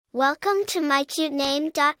Welcome to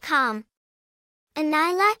mycutename.com.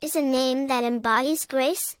 Aniyla is a name that embodies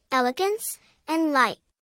grace, elegance, and light.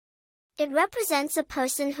 It represents a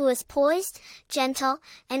person who is poised, gentle,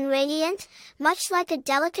 and radiant, much like a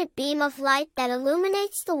delicate beam of light that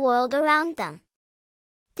illuminates the world around them.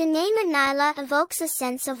 The name Aniyla evokes a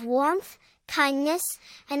sense of warmth, kindness,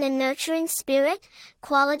 and a nurturing spirit,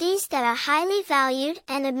 qualities that are highly valued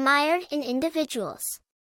and admired in individuals.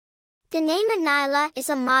 The name Aniyla is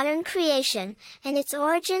a modern creation, and its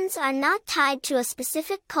origins are not tied to a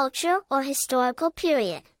specific culture or historical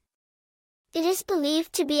period. It is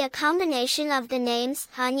believed to be a combination of the names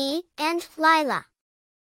Ani and Lila.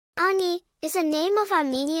 Ani is a name of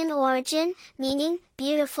Armenian origin, meaning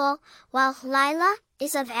beautiful, while Lila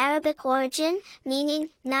is of Arabic origin, meaning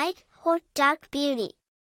night or dark beauty.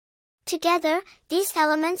 Together, these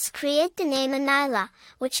elements create the name Aniyla,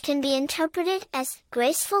 which can be interpreted as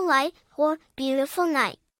graceful light or beautiful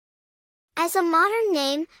night. As a modern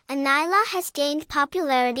name, Aniyla has gained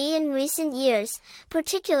popularity in recent years,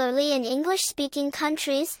 particularly in English-speaking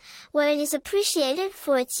countries, where it is appreciated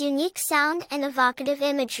for its unique sound and evocative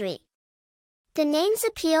imagery. The name's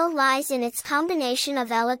appeal lies in its combination of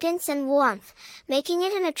elegance and warmth, making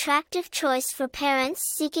it an attractive choice for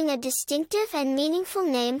parents seeking a distinctive and meaningful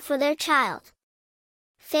name for their child.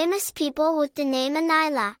 Famous people with the name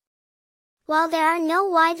Aniyla. While there are no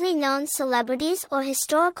widely known celebrities or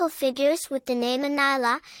historical figures with the name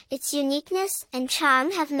Aniyla, its uniqueness and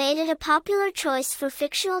charm have made it a popular choice for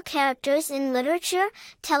fictional characters in literature,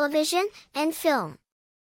 television, and film.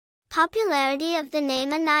 Popularity of the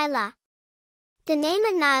name Aniyla. The name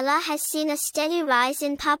Aniyla has seen a steady rise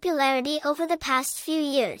in popularity over the past few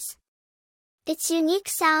years. Its unique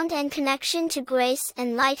sound and connection to grace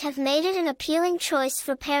and light have made it an appealing choice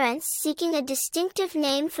for parents seeking a distinctive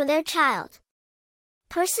name for their child.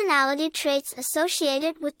 Personality traits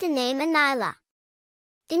associated with the name Aniyla.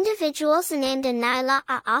 Individuals named Aniyla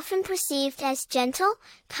are often perceived as gentle,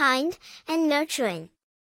 kind, and nurturing.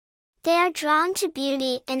 They are drawn to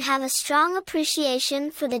beauty and have a strong appreciation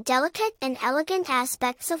for the delicate and elegant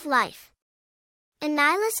aspects of life.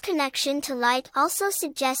 Aniyla's connection to light also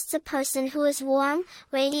suggests a person who is warm,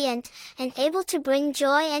 radiant, and able to bring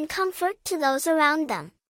joy and comfort to those around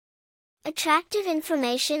them. Attractive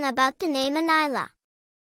information about the name Aniyla.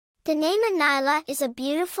 The name Aniyla is a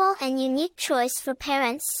beautiful and unique choice for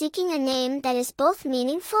parents seeking a name that is both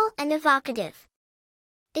meaningful and evocative.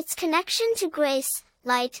 Its connection to grace,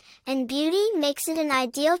 light, and beauty makes it an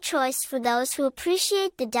ideal choice for those who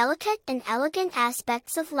appreciate the delicate and elegant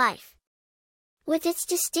aspects of life. With its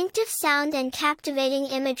distinctive sound and captivating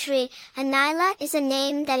imagery, Aniyla is a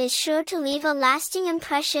name that is sure to leave a lasting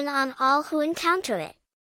impression on all who encounter it.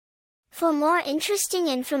 For more interesting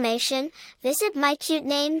information, visit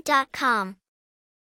mycutename.com.